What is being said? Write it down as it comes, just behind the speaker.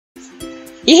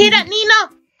You hear that, Nina?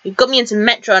 You got me into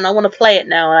Metro and I want to play it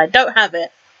now and I don't have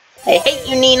it. I hate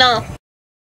you, Nina.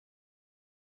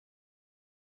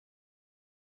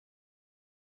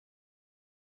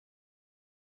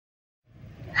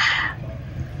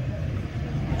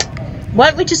 Why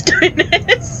aren't we just doing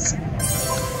this?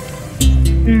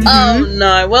 Oh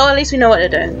no, well at least we know what to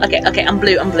do. Okay, okay, I'm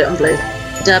blue.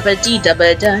 Dubba dee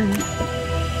dubba dum.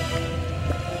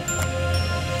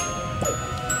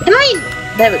 Can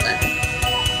I? There we go.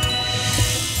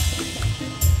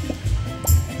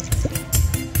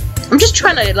 I'm just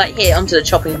trying to like hit onto the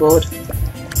chopping board.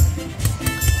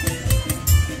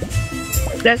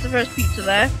 There's the first pizza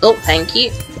there. Oh, thank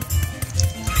you.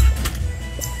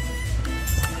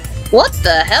 What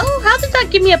the hell? How did that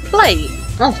give me a plate?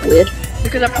 Oh, weird.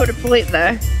 Because I put a plate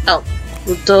there. Oh,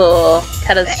 duh.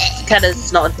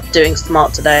 Kata's not doing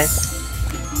smart today.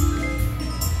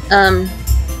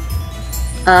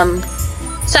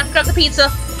 Sap, grab the pizza.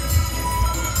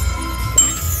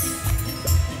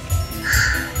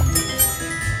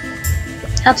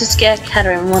 How to scare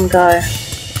Kata in one go.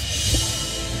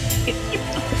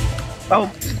 Oh,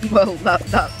 well,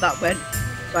 that went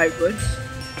sideways.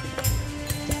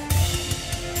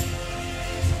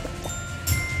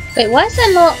 Wait, why is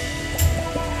there not...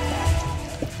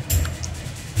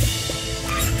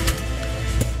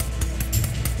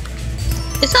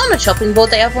 Is that on a chopping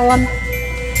board, the other one?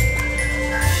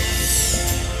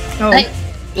 Oh, hey.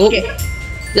 Oh. Shit.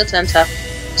 Your turn, Tuff.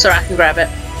 Sorry, I can grab it.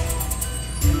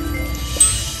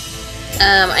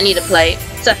 I need a plate.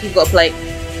 Tuff, you've got a plate.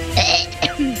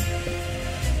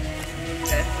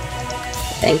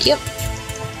 Thank you.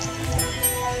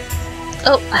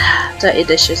 Oh, dirty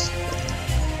dishes.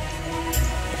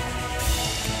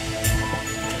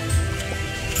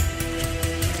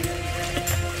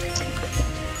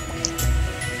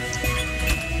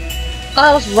 Oh,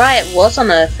 I was right, it was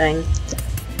unearthing.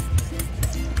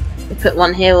 We put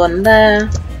one here, one there.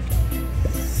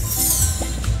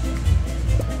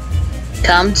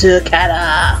 Come to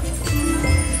Kata.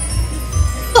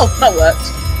 Oh, that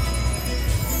worked.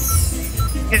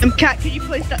 Cat, can you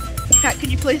place that? Cat, can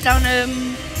you place down?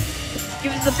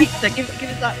 Give us the pizza. Give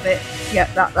us that bit. Yeah,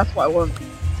 that's what I want.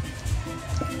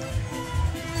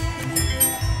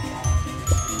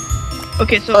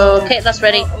 Okay, so. Okay, that's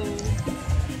ready.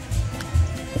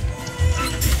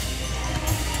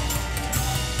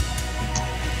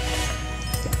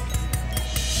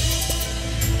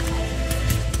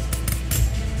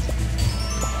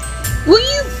 Will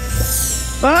you?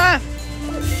 Ah!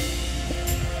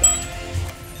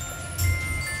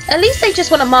 At least they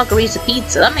just want a margarita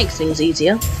pizza. That makes things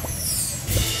easier.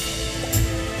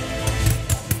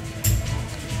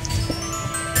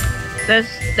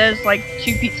 There's like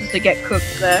 2 pizzas to get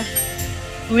cooked there.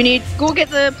 We need go get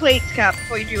the plates, Cap,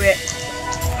 before you do it.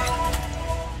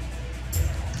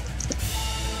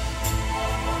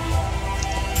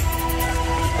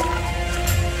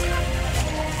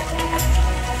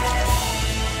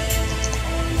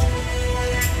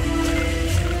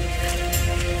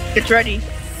 It's ready.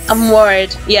 I'm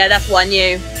worried. Yeah, that's what I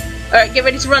knew. Alright, get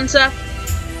ready to run, sir.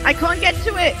 I can't get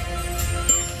to it!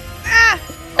 Ah!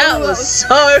 That was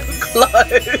so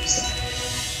close!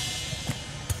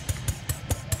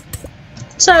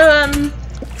 So,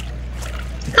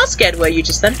 how scared were you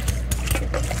just then?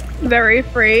 Very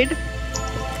afraid.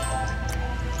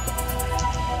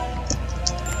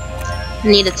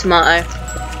 Need a tomato.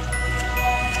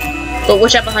 But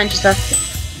watch out behind you, sir.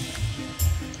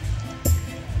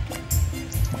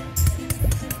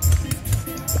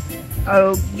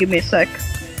 Oh, give me a sec.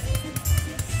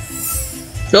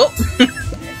 Oh!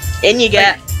 In you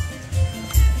get.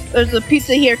 There's a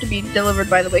pizza here to be delivered,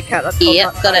 by the way, Cat. That's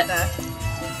yep, got it. There.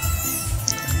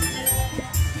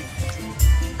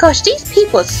 Gosh, these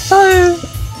people are so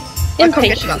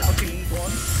impatient. That fucking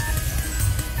one.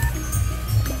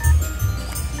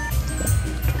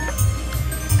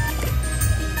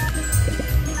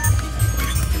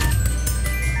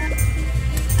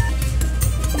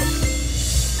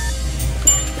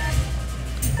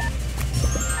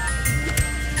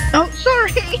 Oh,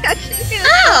 sorry! I didn't mean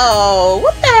Ow!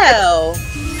 What the hell?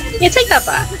 Yeah, take that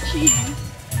back.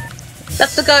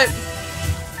 That's the goat.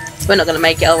 We're not gonna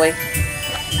make it, are we?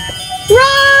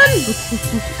 Run!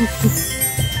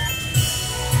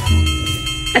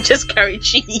 I just carried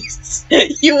cheese.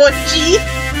 You want cheese?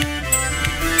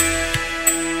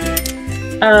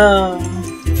 Oh.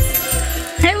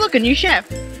 Hey, look, a new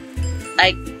chef.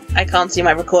 I can't see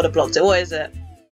my recorder blocked it. What is it?